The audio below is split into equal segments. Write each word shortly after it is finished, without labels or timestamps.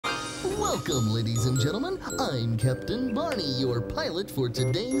Welcome, ladies and gentlemen. I'm Captain Barney, your pilot for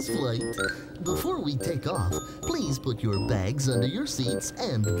today's flight. Before we take off, please put your bags under your seats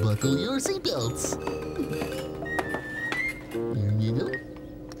and buckle your seatbelts. There you go.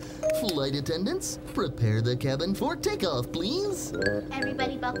 Flight attendants, prepare the cabin for takeoff, please.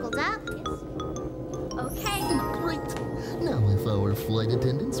 Everybody buckled up? Yes. Okay. Great. Now, if our flight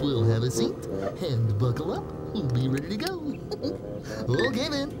attendants will have a seat and buckle up, we'll be ready to go. Okay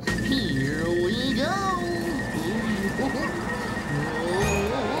then, here we go.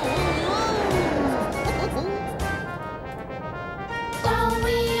 Oh,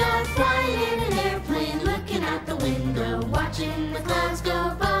 we are flying in an airplane, looking out the window, watching the clouds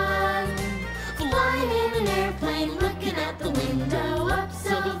go by. Flying in an airplane, looking out the window, up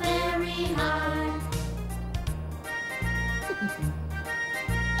so very high.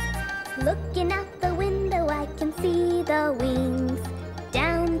 Looking out the window, I can see the wings.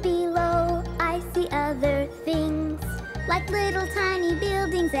 Down below, I see other things, like little tiny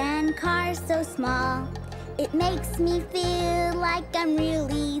buildings and cars so small. It makes me feel like I'm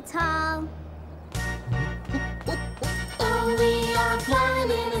really tall. Oh, we are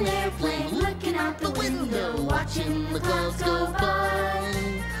flying in an airplane, looking out the window, watching the clouds go by.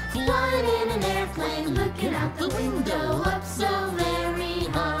 Flying in an airplane, looking out the window, up so very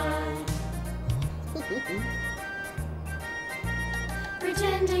high.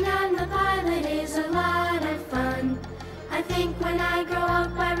 Pretending I'm the pilot is a lot of fun. I think when I grow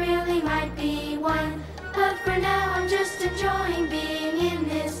up I really might be one. But for now I'm just enjoying being in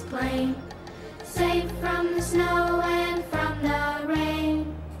this plane, safe from the snow and from the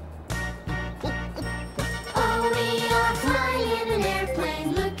rain. Oh, we are flying in an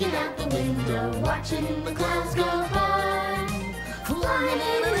airplane, looking out the window, watching the clouds go by. Flying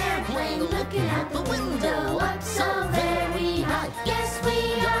in an airplane, looking out the window, up so very high. Yes,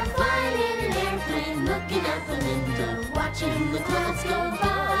 we are flying in an airplane, looking out the window, watching the clouds go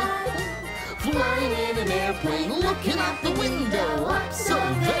by. Flying in an airplane, looking out the window,